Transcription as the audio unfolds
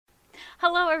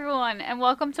Hello, everyone, and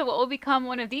welcome to what will become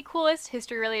one of the coolest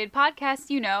history-related podcasts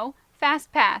you know,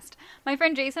 Fast Past. My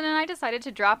friend Jason and I decided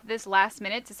to drop this last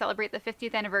minute to celebrate the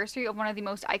 50th anniversary of one of the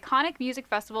most iconic music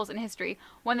festivals in history,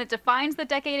 one that defines the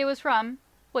decade it was from,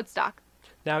 Woodstock.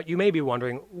 Now, you may be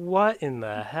wondering what in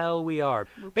the hell we are.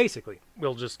 Basically,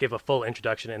 we'll just give a full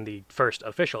introduction in the first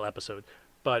official episode,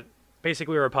 but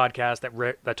basically we're a podcast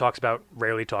that talks about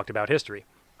rarely talked about history.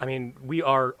 I mean, we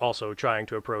are also trying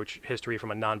to approach history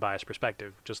from a non-biased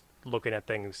perspective, just looking at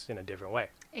things in a different way.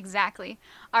 Exactly.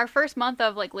 Our first month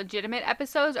of legitimate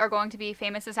episodes are going to be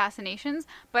famous assassinations,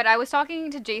 but I was talking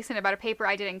to Jason about a paper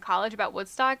I did in college about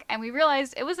Woodstock, and we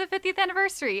realized it was the 50th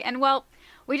anniversary, and well,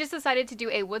 we just decided to do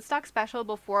a Woodstock special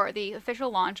before the official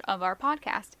launch of our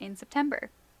podcast in September.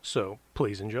 So,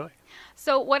 please enjoy.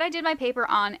 So what I did my paper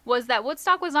on was that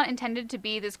Woodstock was not intended to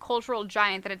be this cultural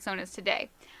giant that it's known as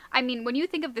today. I mean, when you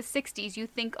think of the 60s, you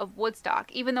think of Woodstock,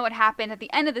 even though it happened at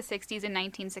the end of the 60s in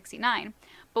 1969.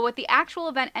 But what the actual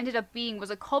event ended up being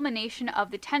was a culmination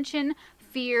of the tension,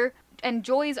 fear, and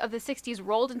joys of the 60s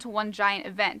rolled into one giant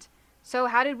event. So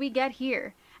how did we get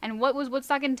here? And what was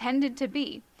Woodstock intended to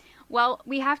be? Well,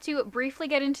 we have to briefly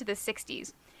get into the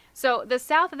 60s. So the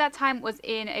South at that time was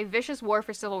in a vicious war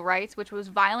for civil rights, which was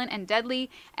violent and deadly.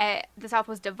 The South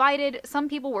was divided. Some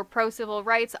people were pro-civil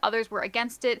rights, others were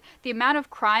against it. The amount of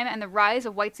crime and the rise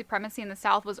of white supremacy in the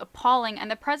South was appalling, and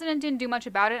the president didn't do much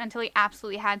about it until he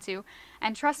absolutely had to.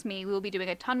 And trust me, we will be doing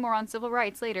a ton more on civil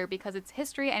rights later because it's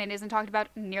history and it isn't talked about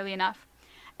nearly enough.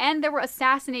 And there were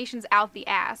assassinations out the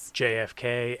ass.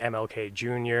 JFK, MLK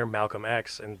Jr., Malcolm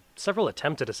X, and several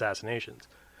attempted assassinations.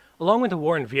 Along with the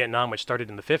war in Vietnam, which started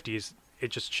in the 50s, it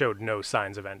just showed no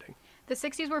signs of ending. The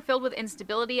 60s were filled with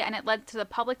instability, and it led to the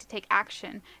public to take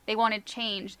action. They wanted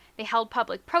change. They held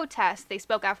public protests. They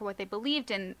spoke out for what they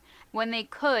believed in. When they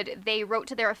could, they wrote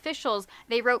to their officials.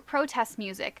 They wrote protest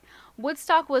music.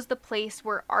 Woodstock was the place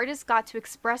where artists got to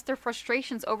express their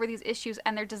frustrations over these issues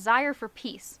and their desire for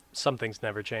peace. Some things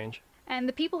never change. And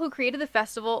the people who created the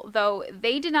festival, though,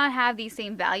 they did not have these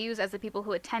same values as the people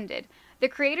who attended. The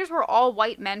creators were all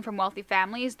white men from wealthy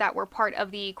families that were part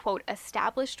of the, quote,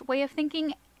 established way of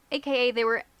thinking, aka they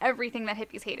were everything that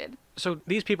hippies hated. So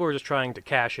these people were just trying to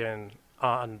cash in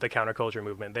on the counterculture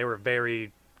movement. They were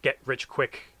very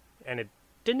get-rich-quick, and it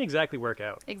didn't exactly work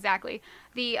out. Exactly.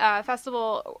 The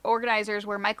festival organizers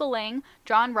were Michael Lang,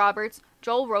 John Roberts,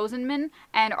 Joel Rosenman,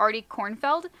 and Artie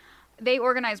Kornfeld. They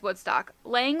organized Woodstock.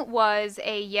 Lang was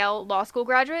a Yale Law School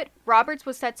graduate. Roberts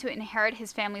was set to inherit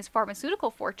his family's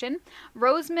pharmaceutical fortune.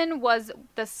 Roseman was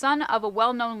the son of a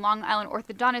well-known Long Island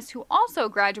orthodontist who also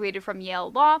graduated from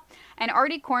Yale Law. And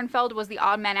Artie Kornfeld was the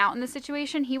odd man out in the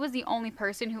situation. He was the only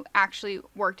person who actually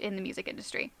worked in the music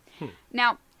industry.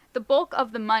 Now, the bulk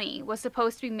of the money was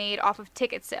supposed to be made off of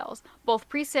ticket sales, both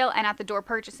pre-sale and at-the-door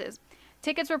purchases.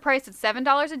 Tickets were priced at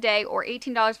 $7 a day or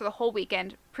 $18 for the whole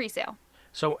weekend, pre-sale.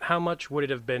 So how much would it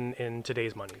have been in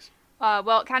today's monies?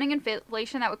 Well, counting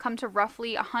inflation, that would come to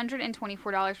roughly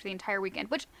 $124 for the entire weekend,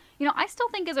 which, I still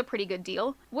think is a pretty good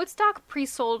deal. Woodstock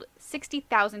pre-sold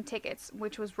 60,000 tickets,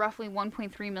 which was roughly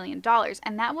 $1.3 million,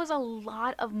 and that was a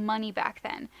lot of money back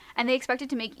then. And they expected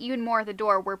to make even more at the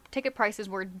door, where ticket prices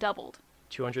were doubled.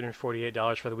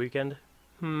 $248 for the weekend?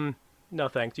 No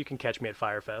thanks, you can catch me at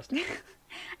Firefest.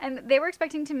 And they were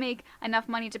expecting to make enough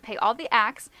money to pay all the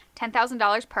acts,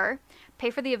 $10,000 per, pay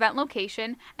for the event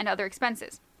location, and other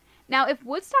expenses. Now, if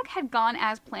Woodstock had gone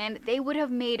as planned, they would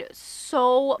have made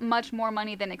so much more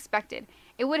money than expected.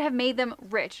 It would have made them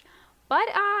rich. But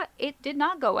it did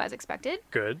not go as expected.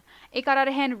 Good. It got out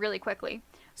of hand really quickly.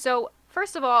 So,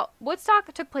 first of all,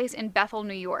 Woodstock took place in Bethel,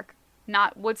 New York,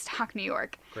 not Woodstock, New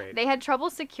York. Great. They had trouble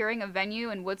securing a venue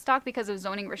in Woodstock because of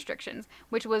zoning restrictions,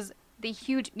 which was the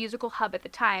huge musical hub at the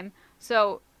time.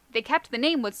 So they kept the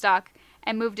name Woodstock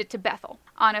and moved it to Bethel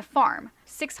on a farm,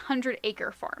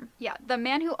 600-acre farm. Yeah, the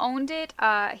man who owned it,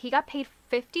 he got paid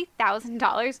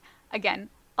 $50,000. Again,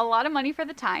 a lot of money for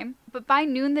the time. But by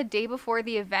noon the day before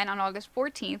the event on August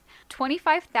 14th,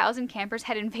 25,000 campers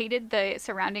had invaded the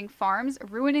surrounding farms,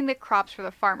 ruining the crops for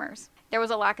the farmers. There was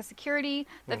a lack of security.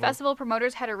 The festival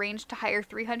promoters had arranged to hire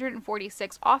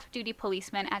 346 off-duty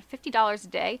policemen at $50 a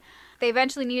day. They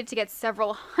eventually needed to get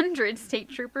several hundred state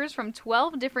troopers from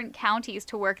 12 different counties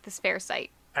to work this fair site.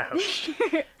 Ouch.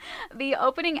 The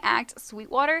opening act,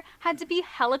 Sweetwater, had to be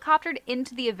helicoptered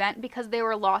into the event because they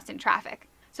were lost in traffic.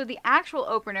 So the actual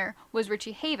opener was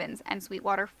Richie Havens, and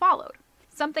Sweetwater followed.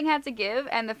 Something had to give,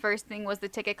 and the first thing was the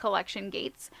ticket collection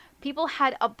gates. People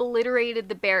had obliterated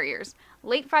the barriers.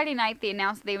 Late Friday night, they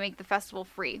announced they would make the festival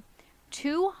free.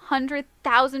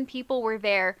 200,000 people were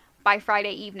there by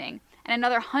Friday evening, and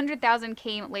another 100,000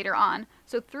 came later on,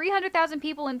 so 300,000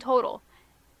 people in total.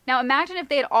 Now imagine if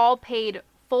they had all paid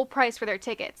full price for their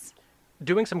tickets.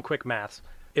 Doing some quick maths,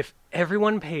 if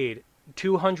everyone paid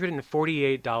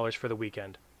 $248 for the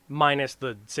weekend, minus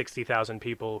the 60,000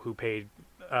 people who paid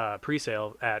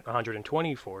pre-sale at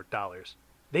 $124,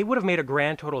 they would have made a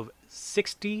grand total of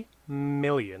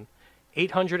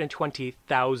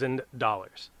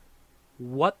 $60,820,000.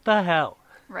 What the hell?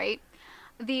 Right?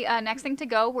 The next thing to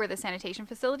go were the sanitation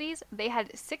facilities. They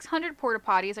had 600 porta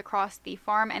potties across the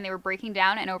farm, and they were breaking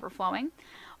down and overflowing.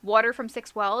 Water from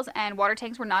 6 wells and water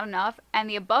tanks were not enough, and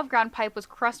the above-ground pipe was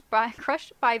crushed by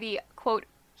the, quote,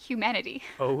 humanity.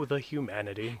 Oh, the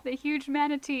humanity. The huge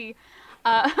manatee.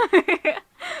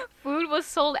 Food was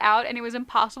sold out, and it was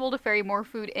impossible to ferry more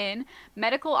food in.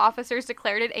 Medical officers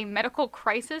declared it a medical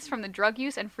crisis from the drug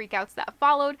use and freakouts that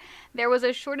followed. There was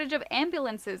a shortage of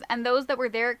ambulances, and those that were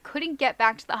there couldn't get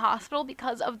back to the hospital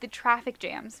because of the traffic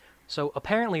jams. So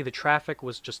apparently the traffic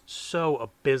was just so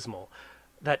abysmal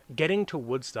that getting to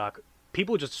Woodstock,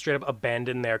 people just straight up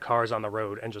abandoned their cars on the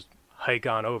road and just hike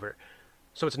on over.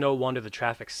 So it's no wonder the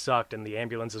traffic sucked and the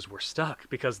ambulances were stuck,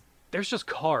 because there's just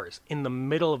cars in the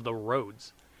middle of the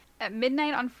roads. At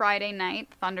midnight on Friday night,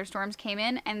 thunderstorms came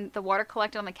in and the water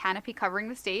collected on the canopy covering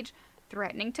the stage,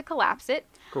 threatening to collapse it.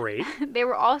 Great. They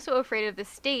were also afraid of the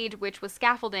stage, which was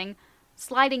scaffolding,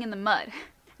 sliding in the mud.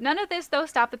 None of this, though,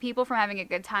 stopped the people from having a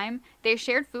good time. They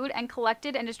shared food and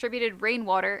collected and distributed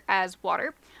rainwater as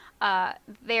water.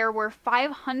 There were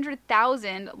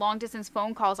 500,000 long-distance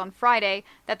phone calls on Friday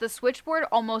that the switchboard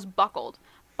almost buckled.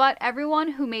 But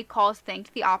everyone who made calls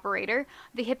thanked the operator.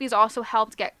 The hippies also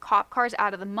helped get cop cars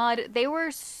out of the mud. They were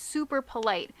super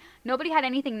polite. Nobody had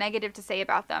anything negative to say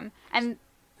about them. And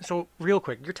so, real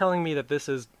quick, you're telling me that this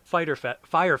is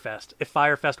Firefest if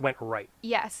Firefest went right?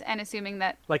 yes, and assuming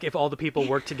that... Like, if all the people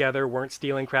worked together, weren't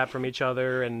stealing crap from each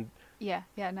other, and... Yeah,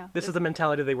 no. This is the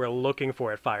mentality they were looking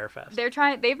for at Firefest.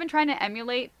 They've been trying to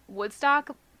emulate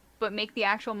Woodstock, but make the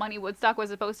actual money Woodstock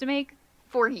was supposed to make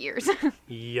for years.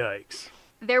 Yikes.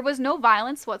 There was no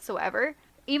violence whatsoever,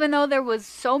 even though there was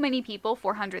so many people,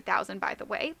 400,000 by the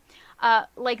way.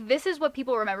 This is what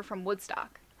people remember from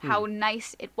Woodstock, how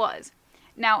nice it was.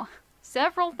 Now,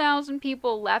 several thousand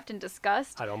people left in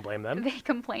disgust. I don't blame them. They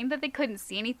complained that they couldn't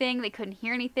see anything, they couldn't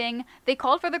hear anything. They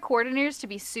called for the coordinators to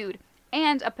be sued.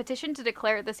 And a petition to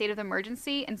declare the state of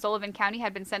emergency in Sullivan County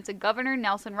had been sent to Governor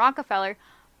Nelson Rockefeller,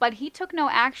 but he took no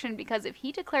action because if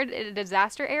he declared it a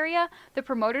disaster area, the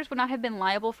promoters would not have been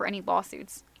liable for any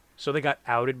lawsuits. So they got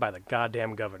outed by the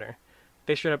goddamn governor.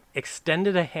 They straight up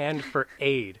extended a hand for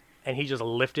aid, and he just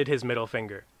lifted his middle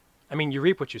finger. I mean, you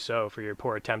reap what you sow for your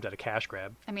poor attempt at a cash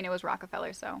grab. I mean, it was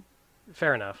Rockefeller, so...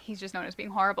 Fair enough. He's just known as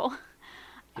being horrible.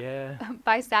 Yeah.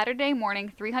 By Saturday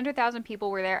morning, 300,000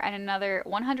 people were there, and another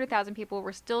 100,000 people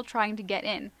were still trying to get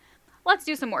in. Let's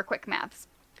do some more quick maths.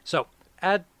 So,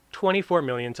 add 24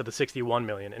 million to the 61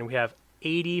 million, and we have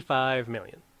 85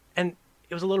 million. And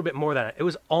it was a little bit more than that. It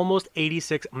was almost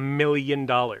 $86 million.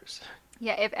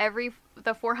 Yeah, if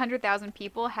the 400,000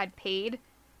 people had paid,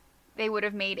 they would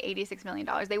have made $86 million.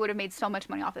 They would have made so much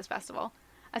money off this festival.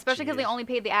 Especially because they only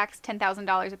paid the acts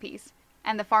 $10,000 a piece,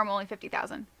 and the farm only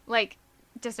 $50,000. Like,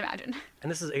 just imagine. And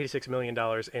this is $86 million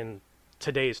in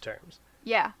today's terms.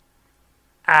 Yeah.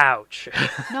 Ouch.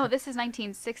 No, this is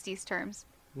 1960s terms.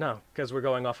 No, because we're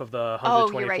going off of the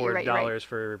 $124 you're right.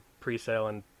 for pre-sale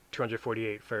and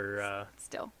 $248 for...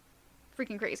 Still.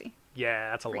 Freaking crazy.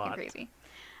 Yeah, that's a Freaking lot. Crazy.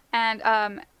 And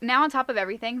now on top of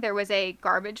everything, there was a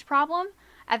garbage problem.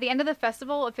 At the end of the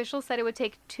festival, officials said it would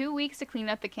take 2 weeks to clean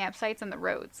up the campsites and the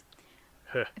roads.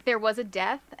 There was a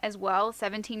death as well.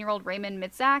 17-year-old Raymond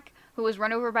Mitzak, who was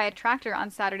run over by a tractor on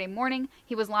Saturday morning.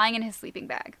 He was lying in his sleeping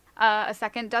bag. A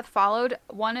second death followed,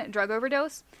 one drug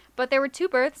overdose. But there were 2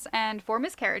 births and 4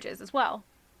 miscarriages as well.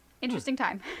 Interesting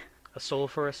time. A soul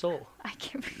for a soul. I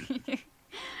can't believe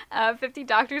 50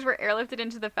 doctors were airlifted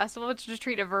into the festival to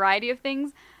treat a variety of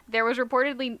things. There was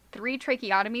reportedly 3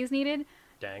 tracheotomies needed.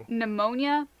 Dang.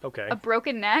 Pneumonia. Okay. A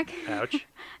broken neck. Ouch.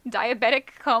 Diabetic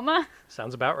coma.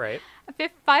 Sounds about right.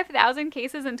 5,000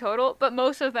 cases in total, but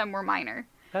most of them were minor.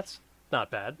 That's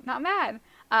not bad. Not bad.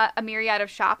 A myriad of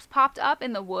shops popped up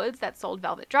in the woods that sold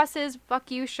velvet dresses, fuck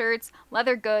you shirts,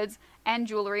 leather goods, and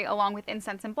jewelry, along with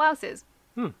incense and blouses.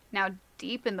 Now,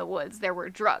 deep in the woods, there were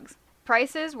drugs.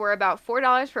 Prices were about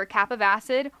 $4 for a cap of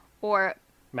acid, or...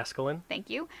 mescaline?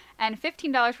 Thank you. And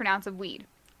 $15 for an ounce of weed.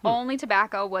 Only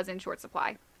tobacco was in short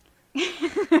supply.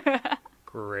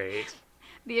 Great.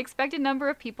 The expected number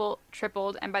of people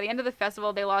tripled, and by the end of the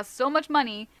festival, they lost so much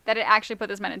money that it actually put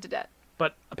this man into debt.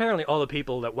 But apparently all the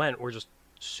people that went were just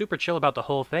super chill about the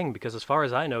whole thing, because as far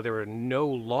as I know, there were no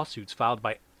lawsuits filed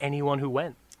by anyone who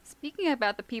went. Speaking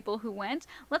about the people who went,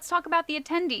 let's talk about the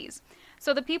attendees.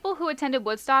 So the people who attended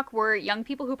Woodstock were young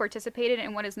people who participated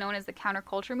in what is known as the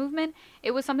counterculture movement.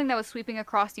 It was something that was sweeping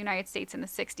across the United States in the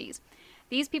 60s.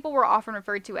 These people were often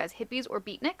referred to as hippies or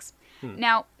beatniks.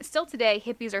 Now, still today,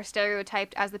 hippies are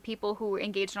stereotyped as the people who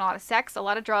engaged in a lot of sex, a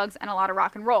lot of drugs, and a lot of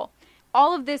rock and roll.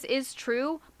 All of this is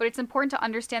true, but it's important to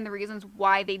understand the reasons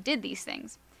why they did these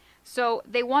things. So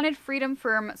they wanted freedom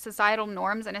from societal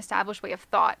norms and established way of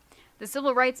thought. The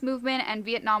civil rights movement and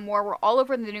Vietnam War were all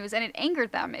over the news, and it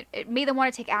angered them. It made them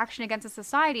want to take action against a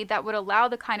society that would allow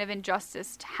the kind of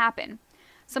injustice to happen.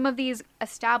 Some of these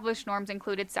established norms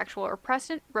included sexual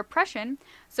repression,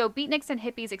 so beatniks and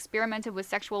hippies experimented with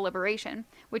sexual liberation,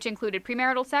 which included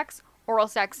premarital sex, oral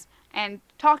sex, and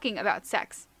talking about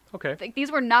sex. Okay. Like,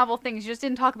 these were novel things. You just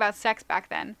didn't talk about sex back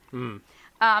then.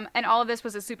 And all of this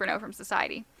was a super no from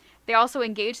society. They also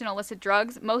engaged in illicit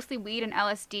drugs, mostly weed and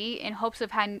LSD, in hopes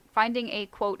of finding a,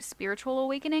 quote, spiritual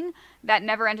awakening that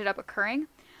never ended up occurring.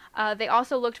 They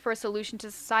also looked for a solution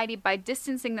to society by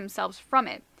distancing themselves from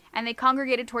it, and they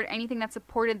congregated toward anything that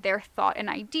supported their thought and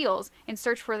ideals in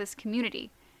search for this community.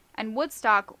 And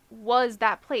Woodstock was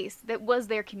that place that was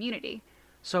their community.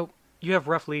 So you have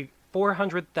roughly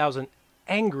 400,000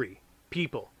 angry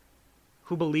people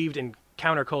who believed in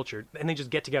counterculture, and they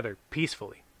just get together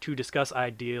peacefully to discuss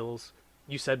ideals.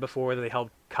 You said before that they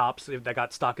held cops that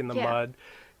got stuck in the mud.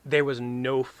 There was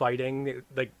no fighting.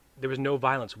 Like, there was no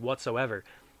violence whatsoever.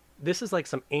 This is like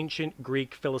some ancient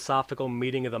Greek philosophical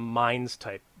meeting of the minds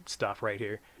type stuff right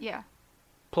here. Yeah.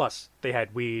 Plus, they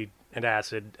had weed and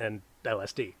acid and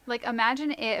LSD. Like,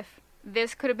 imagine if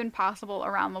this could have been possible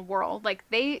around the world. Like,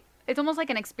 it's almost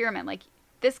like an experiment. Like,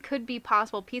 this could be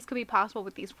possible. Peace could be possible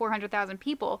with these 400,000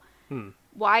 people.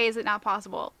 Why is it not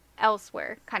possible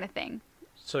elsewhere, kind of thing?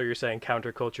 So you're saying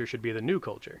counterculture should be the new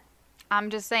culture? I'm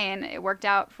just saying it worked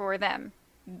out for them.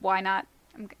 Why not?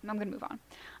 I'm going to move on.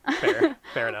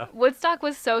 Fair enough. Woodstock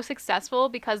was so successful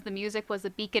because the music was a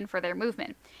beacon for their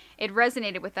movement. It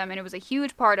resonated with them, and it was a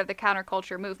huge part of the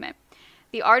counterculture movement.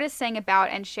 The artists sang about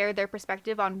and shared their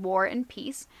perspective on war and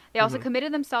peace. They also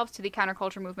committed themselves to the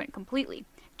counterculture movement completely.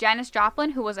 Janis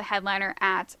Joplin, who was a headliner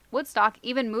at Woodstock,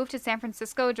 even moved to San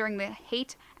Francisco during the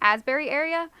Haight-Ashbury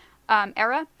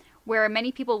era, where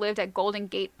many people lived at Golden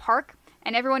Gate Park,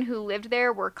 and everyone who lived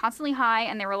there were constantly high,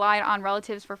 and they relied on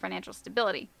relatives for financial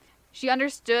stability. She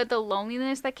understood the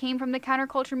loneliness that came from the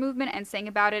counterculture movement and sang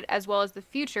about it, as well as the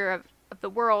future of the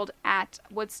world at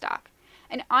Woodstock.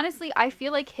 And honestly, I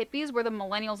feel like hippies were the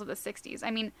millennials of the 60s.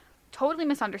 I mean, totally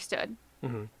misunderstood.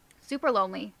 Super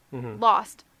lonely.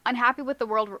 Lost. Unhappy with the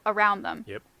world around them.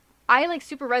 Yep. I,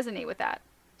 super resonate with that.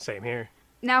 Same here.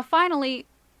 Now, finally,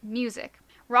 music.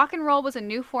 Rock and roll was a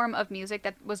new form of music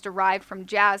that was derived from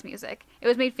jazz music. It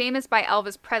was made famous by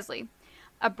Elvis Presley.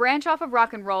 A branch off of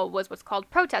rock and roll was what's called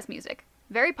protest music,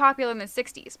 very popular in the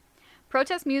 60s.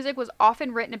 Protest music was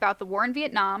often written about the war in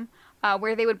Vietnam,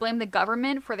 where they would blame the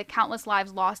government for the countless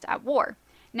lives lost at war.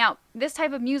 Now, this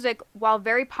type of music, while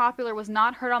very popular, was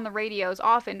not heard on the radios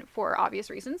often for obvious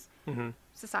reasons,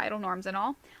 societal norms and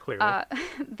all. Clearly.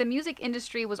 The music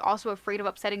industry was also afraid of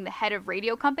upsetting the head of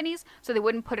radio companies, so they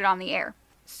wouldn't put it on the air.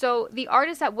 So the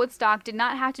artists at Woodstock did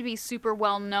not have to be super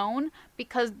well known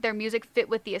because their music fit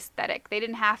with the aesthetic. They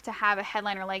didn't have to have a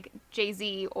headliner like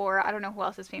Jay-Z or I don't know who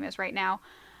else is famous right now,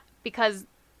 because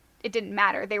it didn't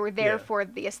matter. They were there for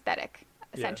the aesthetic,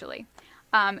 essentially.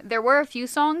 There were a few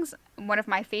songs. One of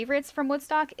my favorites from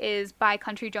Woodstock is by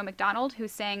Country Joe McDonald, who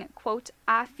sang, quote,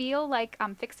 "I feel like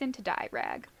I'm fixin' to die,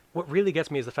 rag." What really gets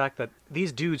me is the fact that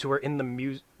these dudes who are in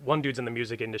the one dude's in the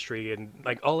music industry and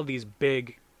like all of these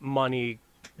big money,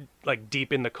 like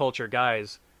deep in the culture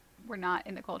guys, were not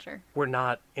in the culture. Were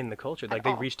not in the culture. Like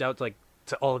they reached out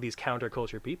to all of these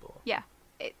counterculture people. Yeah,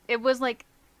 it was like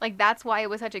that's why it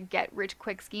was such a get rich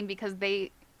quick scheme, because they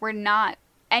were not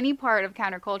any part of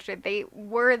counterculture. They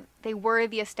were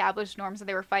the established norms that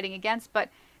they were fighting against, but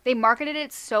they marketed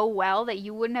it so well that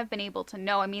you wouldn't have been able to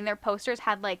know. I mean, their posters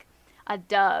had like a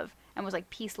dove and was like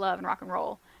peace, love, and rock and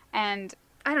roll. And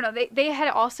I don't know, they had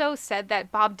also said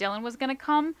that Bob Dylan was going to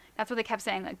come. That's what they kept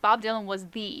saying. Like, Bob Dylan was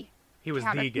the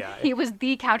the guy. He was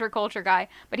the counterculture guy,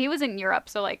 but he was in Europe,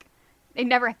 so like it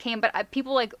never came. But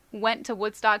people like went to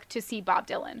Woodstock to see Bob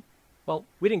Dylan. Well,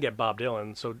 we didn't get Bob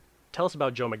Dylan, so tell us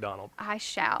about Joe McDonald. I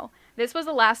shall. This was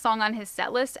the last song on his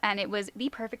set list, and it was the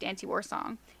perfect anti-war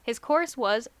song. His chorus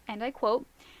was, and I quote,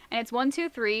 "And it's 1, 2,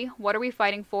 3, what are we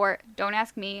fighting for? Don't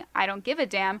ask me, I don't give a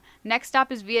damn. Next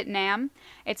stop is Vietnam.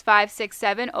 It's 5, 6,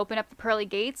 7, open up the pearly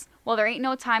gates. Well, there ain't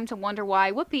no time to wonder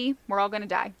why. Whoopee, we're all gonna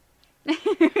die."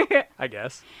 I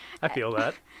guess. I feel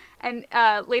that. And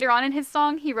later on in his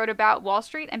song, he wrote about Wall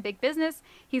Street and big business.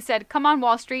 He said, "Come on,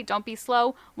 Wall Street, don't be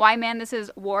slow. Why, man, this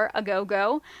is war a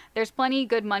go-go. There's plenty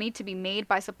good money to be made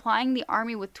by supplying the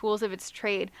army with tools of its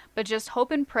trade, but just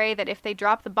hope and pray that if they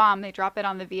drop the bomb, they drop it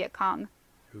on the Viet Cong."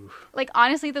 Oof. Like,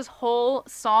 honestly, this whole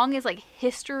song is like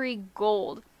history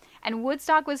gold. And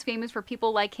Woodstock was famous for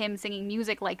people like him singing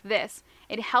music like this.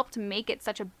 It helped make it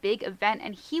such a big event,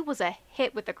 and he was a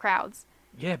hit with the crowds.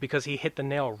 Yeah, because he hit the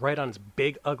nail right on his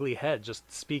big, ugly head,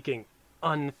 just speaking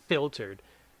unfiltered.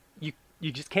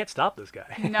 You just can't stop this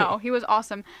guy. No, he was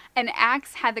awesome. And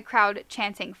acts had the crowd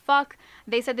chanting "fuck."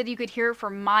 They said that you could hear it for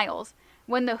miles.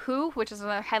 When The Who, which is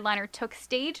another headliner, took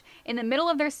stage, in the middle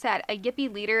of their set, a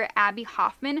Yippie leader, Abby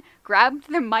Hoffman,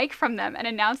 grabbed the mic from them and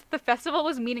announced that the festival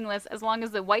was meaningless as long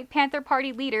as the White Panther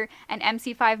Party leader and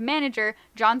MC5 manager,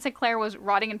 John Sinclair, was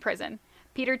rotting in prison.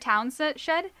 Peter Townsend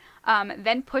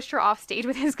then pushed her off stage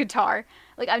with his guitar.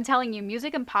 Like, I'm telling you,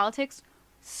 music and politics,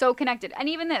 so connected. And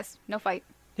even this, no fight.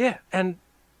 Yeah, and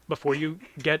before you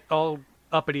get all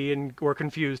uppity and or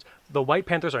confused, the White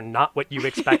Panthers are not what you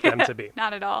expect them to be.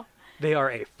 Not at all. They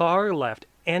are a far-left,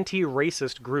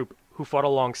 anti-racist group who fought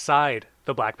alongside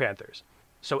the Black Panthers.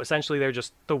 So essentially they're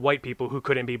just the white people who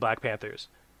couldn't be Black Panthers.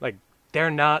 Like, they're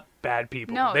not bad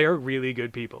people. No. They're really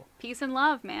good people. Peace and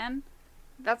love, man.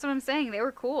 That's what I'm saying. They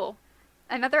were cool.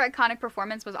 Another iconic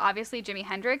performance was obviously Jimi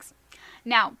Hendrix.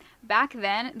 Now, back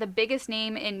then, the biggest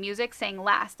name in music sang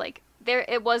last. Like,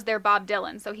 it was their Bob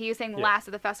Dylan. So he sang last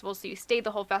at the festival, so you stayed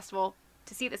the whole festival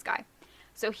to see this guy.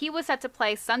 So he was set to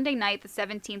play Sunday night, the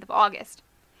 17th of August.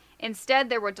 Instead,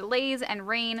 there were delays and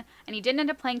rain, and he didn't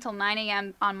end up playing till 9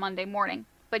 a.m. on Monday morning.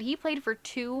 But he played for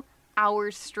 2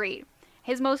 hours straight.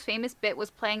 His most famous bit was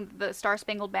playing the Star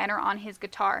Spangled Banner on his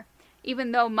guitar,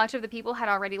 even though much of the people had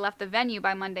already left the venue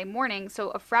by Monday morning, so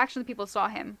a fraction of the people saw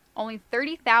him. Only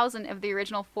 30,000 of the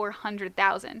original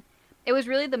 400,000. It was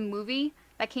really the movie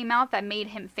that came out that made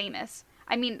him famous.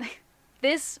 I mean,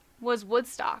 this was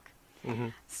Woodstock. Mm-hmm.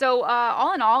 So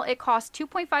all in all, it cost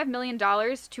 $2.5 million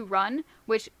to run,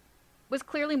 which was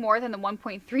clearly more than the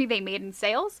 $1.3 they made in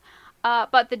sales.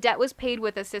 But the debt was paid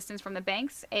with assistance from the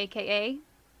banks, a.k.a.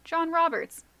 John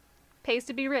Roberts. Pays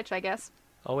to be rich, I guess.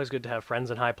 Always good to have friends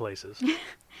in high places.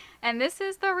 And this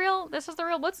is the real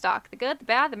Woodstock. The good, the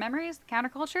bad, the memories, the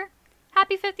counterculture.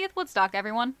 Happy 50th Woodstock,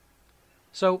 everyone.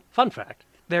 So, fun fact.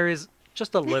 There is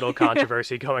just a little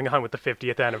controversy going on with the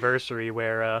 50th anniversary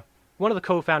where one of the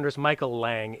co-founders, Michael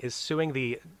Lang, is suing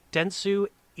the Dentsu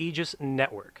Aegis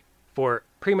Network for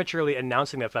prematurely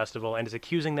announcing the festival and is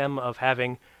accusing them of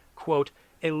having, quote,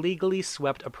 illegally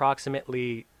swept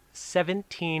approximately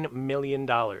 $17 million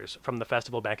from the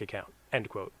festival bank account, end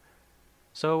quote.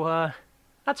 So,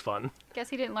 that's fun. Guess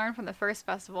he didn't learn from the first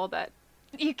festival that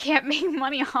you can't make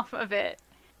money off of it.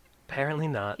 Apparently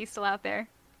not. He's still out there.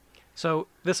 So,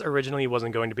 this originally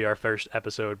wasn't going to be our first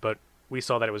episode, but we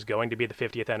saw that it was going to be the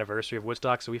 50th anniversary of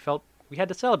Woodstock, so we felt we had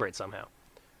to celebrate somehow.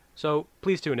 So,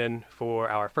 please tune in for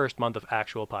our first month of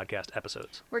actual podcast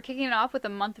episodes. We're kicking it off with a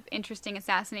month of interesting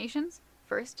assassinations.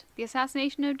 First, the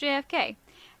assassination of JFK.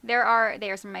 They are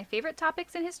some of my favorite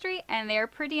topics in history, and they are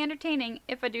pretty entertaining,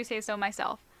 if I do say so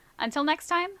myself. Until next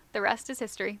time, the rest is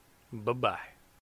history. Bye-bye.